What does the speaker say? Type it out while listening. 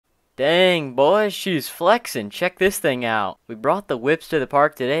Dang, boys, she's flexing. Check this thing out. We brought the whips to the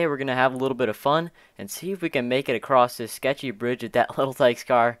park today. We're going to have a little bit of fun and see if we can make it across this sketchy bridge with that little Tykes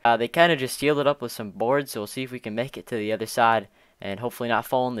car. They kind of just sealed it up with some boards, so we'll see if we can make it to the other side and hopefully not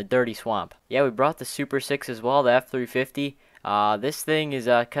fall in the dirty swamp. Yeah, we brought the Super 6 as well, the F350. This thing is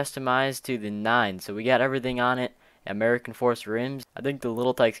customized to the 9, so we got everything on it. American Force rims. I think the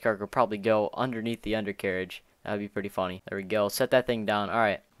little Tykes car could probably go underneath the undercarriage. That would be pretty funny. There we go. Set that thing down.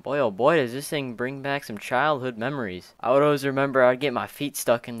 Alright. Boy, oh boy, does this thing bring back some childhood memories. I would always remember I'd get my feet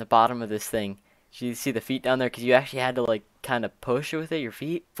stuck in the bottom of this thing. You see the feet down there? Because you actually had to, like, kind of push with it, your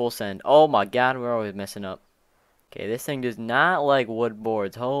feet. Full send. Oh my god, we're always messing up. Okay, this thing does not like wood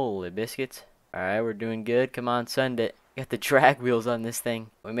boards. Holy biscuits. Alright, we're doing good. Come on, send it. Got the drag wheels on this thing.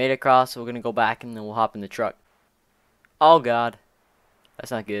 We made it across, so we're going to go back and then we'll hop in the truck. Oh god.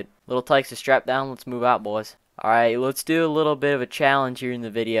 That's not good. Little Tykes is strapped down. Let's move out, boys. Alright, let's do a little bit of a challenge here in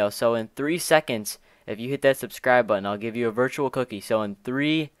the video. So in 3 seconds, if you hit that subscribe button, I'll give you a virtual cookie. So in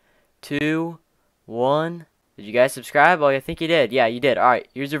 3, 2, 1. Did you guys subscribe? Oh, I think you did. Yeah, you did. Alright,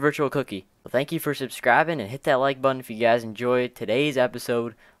 here's your virtual cookie. Well, thank you for subscribing and hit that like button if you guys enjoyed today's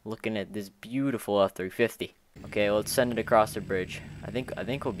episode looking at this beautiful F350. Okay, let's send it across the bridge. I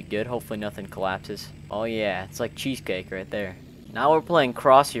think we'll be good. Hopefully nothing collapses. Oh yeah, it's like cheesecake right there. Now we're playing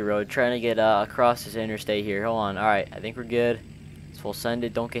Crossy Road, trying to get across this interstate here. Hold on. Alright, I think we're good. Let's full send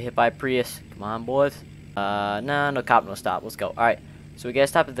it. Don't get hit by a Prius. Come on, boys. Nah, no cop, no stop. Let's go. Alright, so we gotta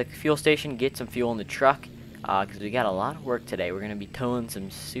stop at the fuel station, get some fuel in the truck, because we got a lot of work today. We're gonna be towing some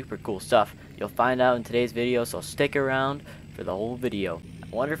super cool stuff. You'll find out in today's video, so stick around for the whole video.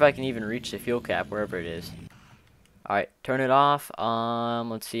 I wonder if I can even reach the fuel cap, wherever it is. Alright, turn it off.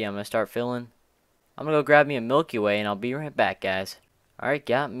 Let's see. I'm gonna start filling. I'm gonna go grab me a Milky Way and I'll be right back, guys. Alright,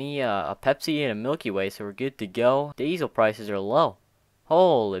 got me a Pepsi and a Milky Way, so we're good to go. Diesel prices are low.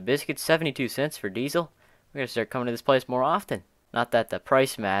 Holy biscuits, 72 cents for diesel. We're gonna start coming to this place more often. Not that the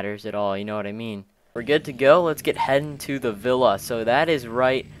price matters at all, you know what I mean. We're good to go. Let's get heading to the villa. So that is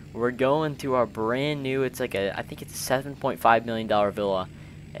right. We're going to our brand new, it's like I think it's a $7.5 million villa.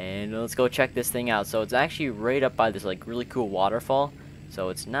 And let's go check this thing out. So it's actually right up by this like really cool waterfall. So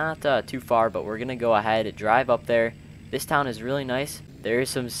it's not too far, but we're going to go ahead and drive up there. This town is really nice. There is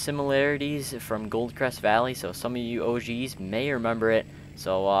some similarities from Goldcrest Valley, so some of you OGs may remember it.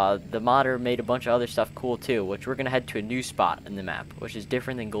 So the modder made a bunch of other stuff cool too, which we're going to head to a new spot in the map, which is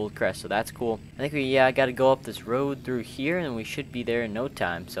different than Goldcrest, so that's cool. I think we got to go up this road through here, and we should be there in no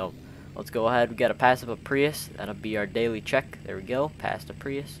time. So let's go ahead. We got to pass up a Prius. That'll be our daily check. There we go. Passed a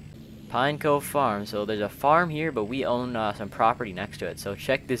Prius. Pine Cove Farm. So there's a farm here, but we own some property next to it. So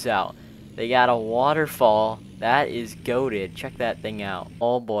check this out. They got a waterfall. That is goated. Check that thing out.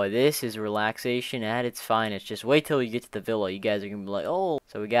 Oh boy, this is relaxation at its finest. Just wait till you get to the villa. You guys are going to be like, oh.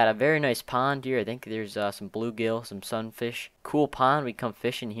 So we got a very nice pond here. I think there's some bluegill, some sunfish. Cool pond. We come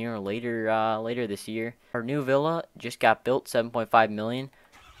fishing here later this year. Our new villa just got built, 7.5 million.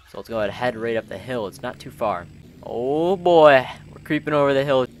 So let's go ahead and head right up the hill. It's not too far. Oh boy, we're creeping over the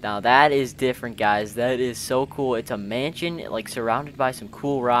hill. Now that is different, guys. That is so cool. It's a mansion, like surrounded by some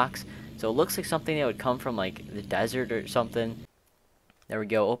cool rocks. So it looks like something that would come from like the desert or something. There we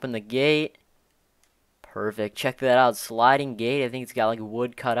go. Open the gate. Perfect. Check that out. Sliding gate. I think it's got like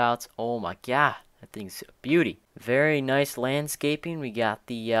wood cutouts. Oh my god, that thing's a beauty. Very nice landscaping. We got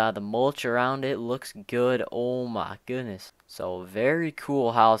the mulch around it. Looks good. Oh my goodness. So very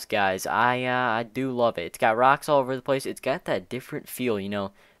cool house, guys. I do love it. It's got rocks all over the place. It's got that different feel, you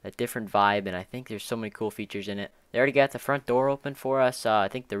know, that different vibe, and I think there's so many cool features in it. They already got the front door open for us. I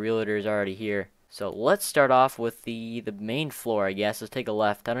think the realtor is already here. So let's start off with the main floor, I guess. Let's take a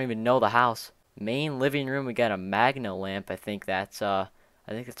left. I don't even know the house. Main living room. We got a Magna lamp. I think that's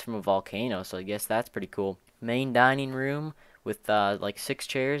from a volcano. So I guess that's pretty cool. Main dining room with like 6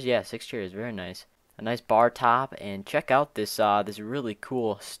 chairs. Yeah, 6 chairs. Very nice. A nice bar top, and check out this this really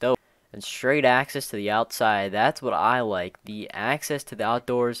cool stove and straight access to the outside. That's what I like, the access to the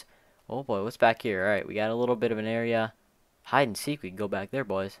outdoors. Oh boy, what's back here? Alright, we got a little bit of an area. Hide and seek, we can go back there,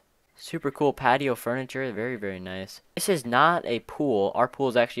 boys. Super cool patio furniture, very nice. This is not a pool. Our pool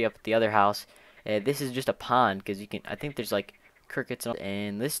is actually up at the other house. This is just a pond, because you can, I think there's like crickets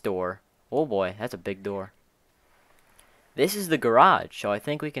and this door. Oh boy, that's a big door. This is the garage, so I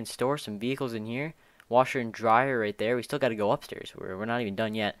think we can store some vehicles in here. Washer and dryer right there. We still got to go upstairs. We're not even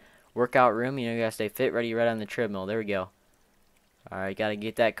done yet. Workout room. You know, you got to stay fit, ready, right on the treadmill. There we go. Alright, got to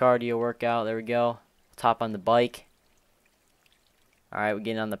get that cardio workout. There we go. Let's hop on the bike. Alright, we're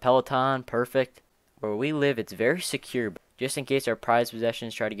getting on the Peloton. Perfect. Where we live, it's very secure. Just in case our prized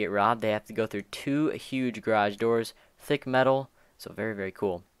possessions try to get robbed, they have to go through 2 huge garage doors. Thick metal. So very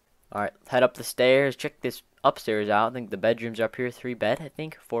cool. Alright, head up the stairs. Check this upstairs out. I think the bedroom's up here. 3 bed, I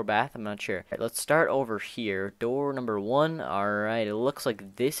think. 4 bath. I'm not sure. Alright, let's start over here. Door number 1. Alright, it looks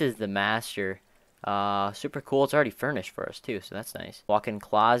like this is the master. Super cool. It's already furnished for us too, so that's nice. Walk-in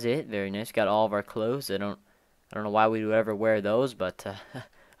closet. Very nice. Got all of our clothes. I don't know why we would ever wear those, but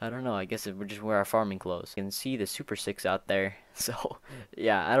I don't know. I guess we're just wear our farming clothes. You can see the Super 6 out there. So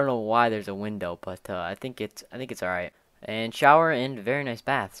yeah, I don't know why there's a window, but I think it's alright. And shower and very nice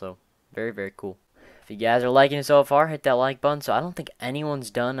bath, so very cool. If you guys are liking it so far, hit that like button. So I don't think anyone's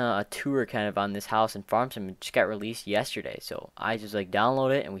done a tour kind of on this house and farm sim. It just got released yesterday, so I just like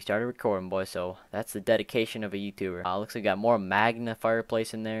downloaded it and we started recording, boys. So that's the dedication of a YouTuber. Looks like we got more Magna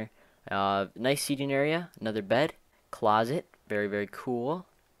fireplace in there. Nice seating area, another bed, closet, very cool.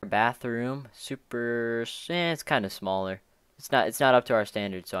 Bathroom, super. It's kind of smaller. It's not up to our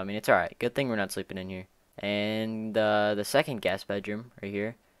standards, so I mean it's alright. Good thing we're not sleeping in here. And the second guest bedroom right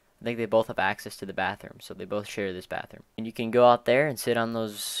here, I think they both have access to the bathroom, so they both share this bathroom. And you can go out there and sit on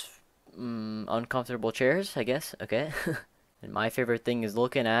those uncomfortable chairs, I guess. Okay. And my favorite thing is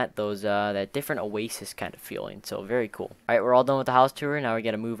looking at those that different oasis kind of feeling. So very cool. Alright, we're all done with the house tour. Now we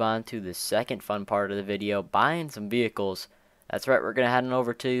gotta move on to the second fun part of the video, buying some vehicles. That's right, we're gonna head on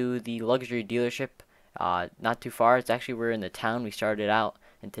over to the luxury dealership. Not too far. It's actually, we're in the town we started out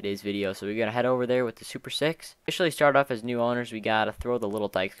in today's video, so we're gonna head over there with the Super 6. Officially start off as new owners. We gotta throw the little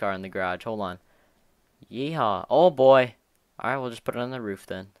Tykes car in the garage. Hold on. Yeehaw. Oh boy. Alright, we'll just put it on the roof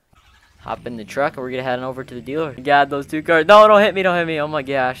then. Hop in the truck and we're gonna head on over to the dealer. God, those 2 cars. No, don't hit me, don't hit me. Oh my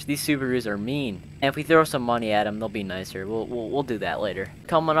gosh, these Subarus are mean. And if we throw some money at them, they'll be nicer. We'll do that later.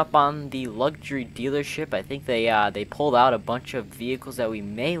 Coming up on the luxury dealership, I think they pulled out a bunch of vehicles that we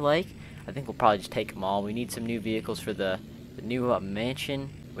may like. I think we'll probably just take them all. We need some new vehicles for the new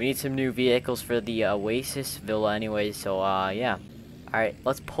mansion. We need some new vehicles for the Oasis Villa anyway, so yeah. Alright,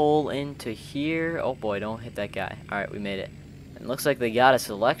 let's pull into here. Oh boy, don't hit that guy. Alright, we made it. And looks like they got a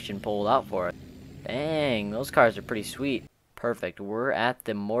selection pulled out for us. Dang, those cars are pretty sweet. Perfect. We're at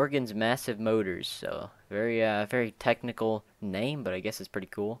the Morgan's Massive Motors, so very technical name, but I guess it's pretty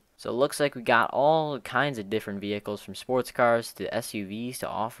cool. So it looks like we got all kinds of different vehicles, from sports cars to SUVs to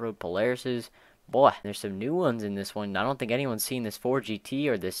off-road Polarises. Boy, there's some new ones in this one. I don't think anyone's seen this Ford GT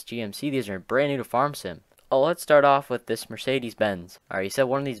or this GMC. These are brand new to Farm Sim. Oh, let's start off with this Mercedes-Benz. Alright, you said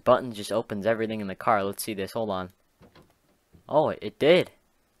one of these buttons just opens everything in the car. Let's see this. Hold on. Oh, it did.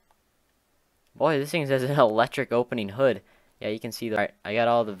 Boy, this thing has an electric opening hood. Yeah, you can see that. Alright, I got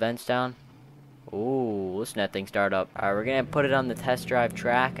all the vents down. Ooh, listen to that thing start up. Alright, we're gonna put it on the test drive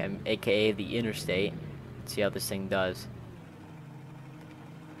track, aka the interstate. Let's see how this thing does.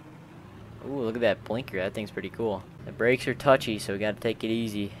 Ooh, look at that blinker. That thing's pretty cool. The brakes are touchy, so we gotta take it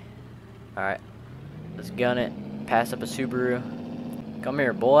easy. Alright, let's gun it. Pass up a Subaru. Come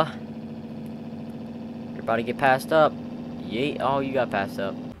here, boy. You're about to get passed up. Yay. Oh, you got passed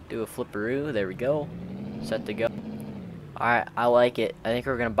up. Do a flipperoo. There we go. Set to go. Alright, I like it. I think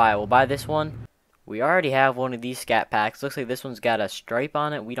we're gonna buy it. We'll buy this one. We already have one of these scat packs. Looks like this one's got a stripe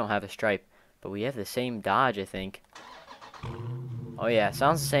on it. We don't have a stripe, but we have the same Dodge, I think. Oh yeah,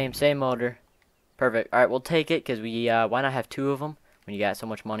 sounds the same. Same motor. Perfect. Alright, we'll take it, because why not have 2 of them when you got so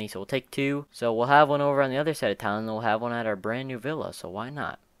much money? So we'll take 2. So we'll have one over on the other side of town, and we'll have one at our brand new villa. So why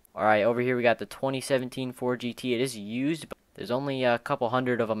not? Alright, over here we got the 2017 Ford GT. It is used, but there's only a couple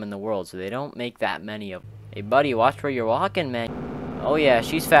hundred of them in the world, so they don't make that many of them. Hey buddy, watch where you're walking, man. Oh yeah,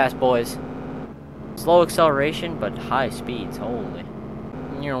 she's fast, boys. Slow acceleration, but high speeds. Holy.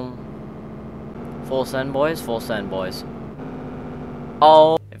 Full send, boys. Full send, boys.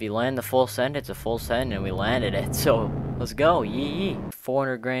 Oh, if you land the full send, it's a full send, and we landed it. So let's go. Yee.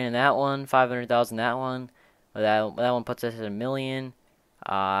 400 grand in that one. 500,000 that one. That one puts us at $1 million.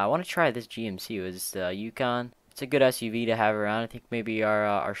 I want to try this GMC. It was the Yukon. It's a good SUV to have around. I think maybe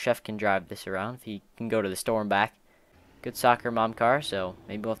our chef can drive this around if he can go to the store and back. Good soccer mom car, so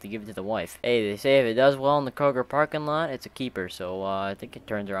maybe we'll have to give it to the wife. Hey, they say if it does well in the Kroger parking lot, it's a keeper, so I think it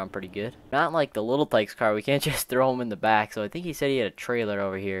turns around pretty good. Not like the little Tykes car, we can't just throw him in the back, so I think he said he had a trailer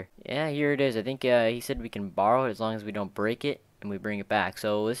over here. Yeah, here it is. I think he said we can borrow it as long as we don't break it and we bring it back.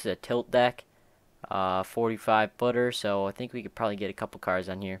 So this is a tilt deck. 45 footer, so I think we could probably get a couple cars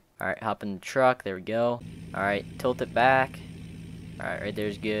on here. Alright, hop in the truck, there we go. Alright, tilt it back. Alright, right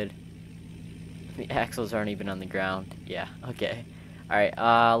there's good. The axles aren't even on the ground. Yeah, okay. Alright,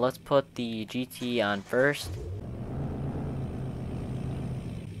 let's put the GT on first.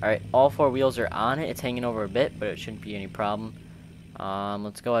 Alright, all 4 wheels are on it. It's hanging over a bit, but it shouldn't be any problem.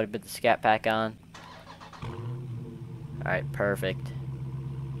 Let's go ahead and put the scat pack on. Alright, perfect.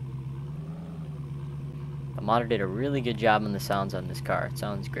 The modder did a really good job on the sounds on this car. It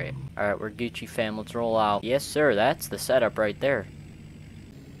sounds great. Alright, we're Gucci fam. Let's roll out. Yes, sir. That's the setup right there.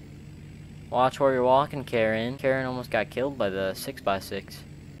 Watch where you're walking, Karen. Karen almost got killed by the 6x6.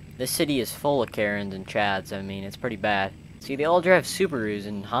 This city is full of Karens and Chads. I mean, it's pretty bad. See, they all drive Subarus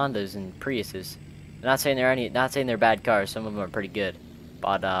and Hondas and Priuses. I'm not saying they're bad cars. Some of them are pretty good.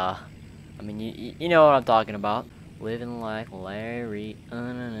 But, I mean, you know what I'm talking about. Living like Larry.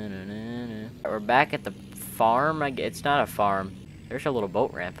 We're back at the farm. It's not a farm. There's a little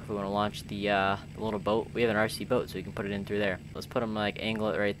boat ramp if we want to launch the little boat. We have an RC boat, so we can put it in through there. Let's put them, like, angle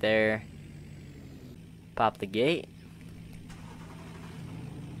it right there. Pop the gate.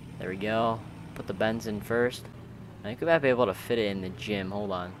 There we go. Put the bends in first. I think we might be able to fit it in the gym.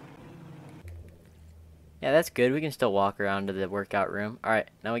 Hold on. Yeah, that's good. We can still walk around to the workout room. Alright,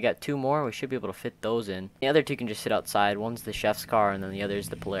 now we got 2 more. We should be able to fit those in. The other 2 can just sit outside. One's the chef's car, and then the other is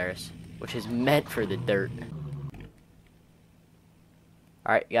the Polaris, which is meant for the dirt.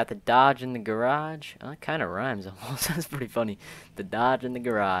 Alright, you got the Dodge in the garage. Oh, that kind of rhymes almost. That's pretty funny. The Dodge in the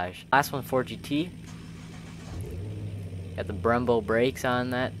garage. Last one, 4GT. Got the Brembo brakes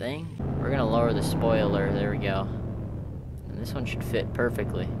on that thing. We're going to lower the spoiler. There we go. And this one should fit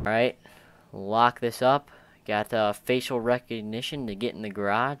perfectly. Alright, lock this up. Got facial recognition to get in the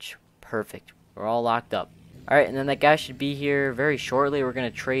garage. Perfect. We're all locked up. Alright, and then that guy should be here very shortly. We're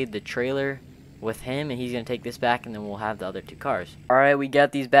going to trade the trailer with him, and he's going to take this back, and then we'll have the other 2 cars. Alright, we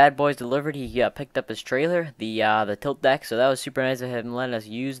got these bad boys delivered. He picked up his trailer, the tilt deck, so that was super nice of him letting us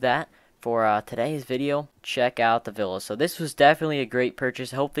use that for today's video. Check out the villa. So this was definitely a great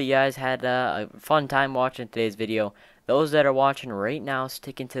purchase. Hopefully you guys had a fun time watching today's video. Those that are watching right now,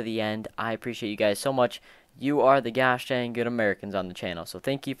 sticking to the end, I appreciate you guys so much. You are the gosh dang good Americans on the channel, so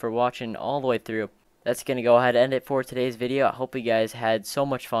thank you for watching all the way through. That's going to go ahead and end it for today's video. I hope you guys had so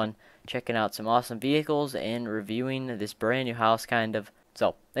much fun checking out some awesome vehicles and reviewing this brand new house, kind of.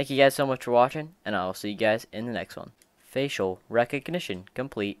 So, thank you guys so much for watching, and I'll see you guys in the next one. Facial recognition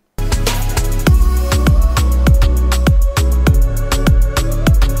complete.